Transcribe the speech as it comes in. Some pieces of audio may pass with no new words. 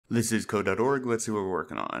This is code.org. Let's see what we're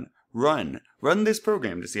working on. Run. Run this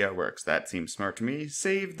program to see how it works. That seems smart to me.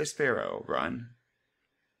 Save the sparrow. Run.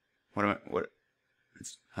 What?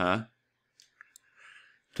 Huh?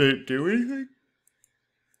 Do anything?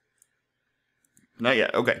 Not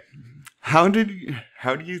yet. Okay. How do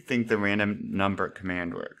you think the random number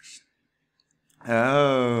command works?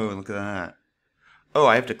 Oh, look at that. Oh,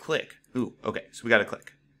 I have to click. Ooh, okay. So we got to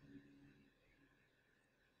click.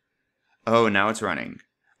 Oh, now it's running.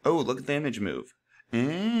 Oh, look at the image move.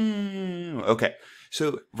 Okay,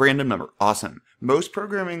 so random number, awesome. Most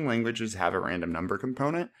programming languages have a random number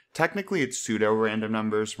component. Technically, it's pseudo-random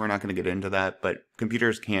numbers. We're not going to get into that, but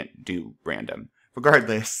computers can't do random.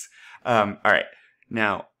 Regardless, all right.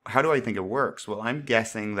 Now, how do I think it works? Well, I'm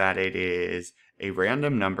guessing that it is a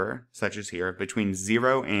random number, such as here, between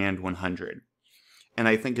 0 and 100. And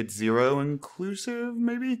I think it's 0 inclusive,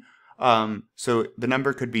 maybe? So the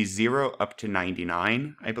number could be 0 up to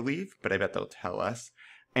 99, I believe, but I bet they'll tell us.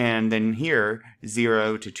 And then here,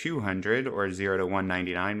 0 to 200, or 0 to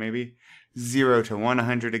 199 maybe, 0 to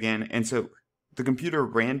 100 again. And so the computer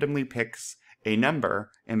randomly picks a number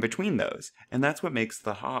in between those. And that's what makes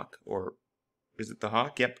the hawk, or is it the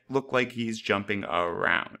hawk? Yep, look like he's jumping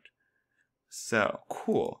around. So,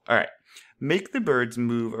 cool. All right. Make the birds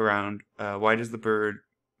move around. Why does the bird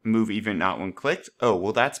move even not when clicked? Oh,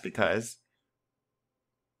 well, that's because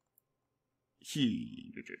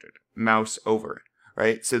mouse over,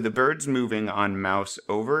 right? So the bird's moving on mouse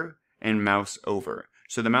over and mouse over.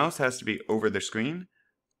 So the mouse has to be over the screen,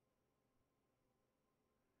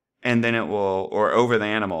 and then it will, or over the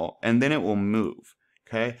animal, and then it will move,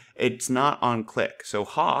 okay? It's not on click. So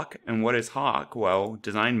hawk, and what is hawk? Well,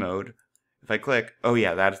 design mode, if I click, oh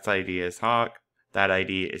yeah, that ID is hawk, that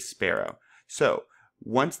ID is sparrow. So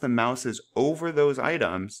once the mouse is over those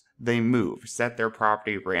items, they move, set their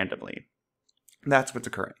property randomly. That's what's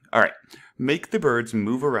occurring. All right, make the birds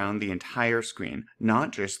move around the entire screen,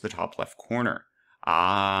 not just the top left corner.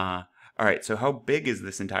 All right, so how big is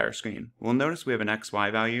this entire screen? Well, notice we have an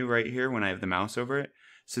XY value right here when I have the mouse over it.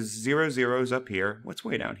 So 0, 0 is up here. What's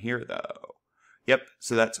way down here, though? Yep,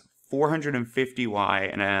 so that's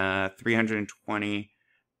 450Y and a 320X,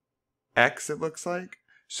 it looks like.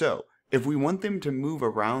 So if we want them to move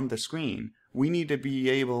around the screen, we need to be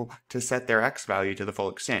able to set their X value to the full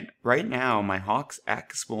extent. Right now, my hawk's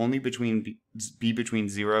X will only be between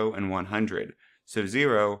 0 and 100. So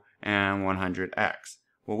 0 and 100X.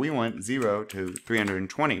 Well, we want 0 to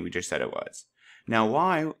 320, we just said it was. Now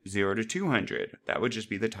Y, 0 to 200. That would just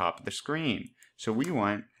be the top of the screen. So we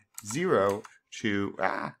want 0 to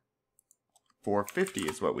 450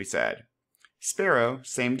 is what we said. Sparrow,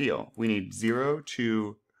 same deal. We need 0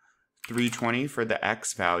 to 320 for the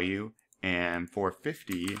X value and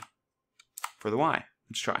 450 for the Y.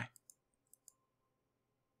 Let's try.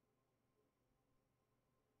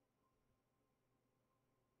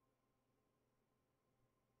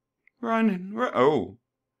 Run. Oh.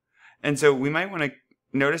 And so we might want to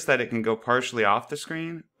notice that it can go partially off the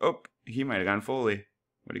screen. Oh, he might have gone fully.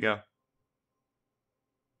 Where'd he go?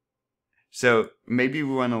 So maybe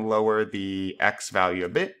we want to lower the X value a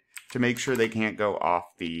bit to make sure they can't go off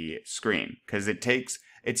the screen, because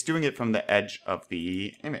it's doing it from the edge of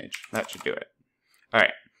the image. That should do it. All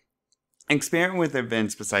right. Experiment with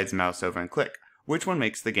events besides mouse over and click. Which one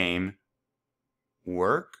makes the game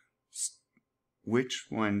work? Which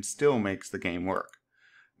one still makes the game work?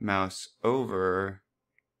 Mouse over.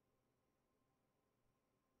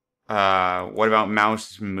 What about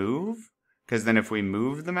mouse move? Because then if we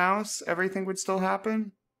move the mouse, everything would still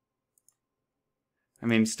happen? I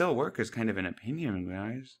mean, still work is kind of an opinion,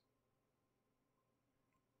 guys.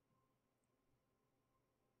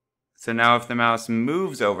 So now if the mouse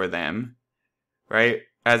moves over them, right,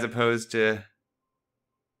 as opposed to...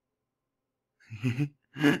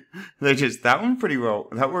 that one pretty well,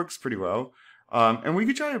 that works pretty well. And we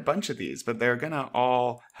could try a bunch of these, but they're gonna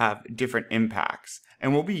all have different impacts.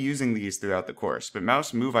 And we'll be using these throughout the course. But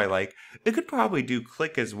mouse move I like. It could probably do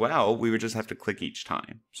click as well. We would just have to click each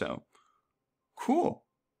time. So, cool.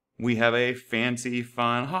 We have a fancy,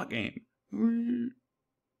 fun hot game.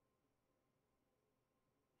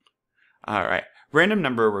 All right. Random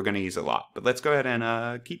number we're going to use a lot, but let's go ahead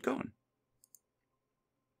and keep going.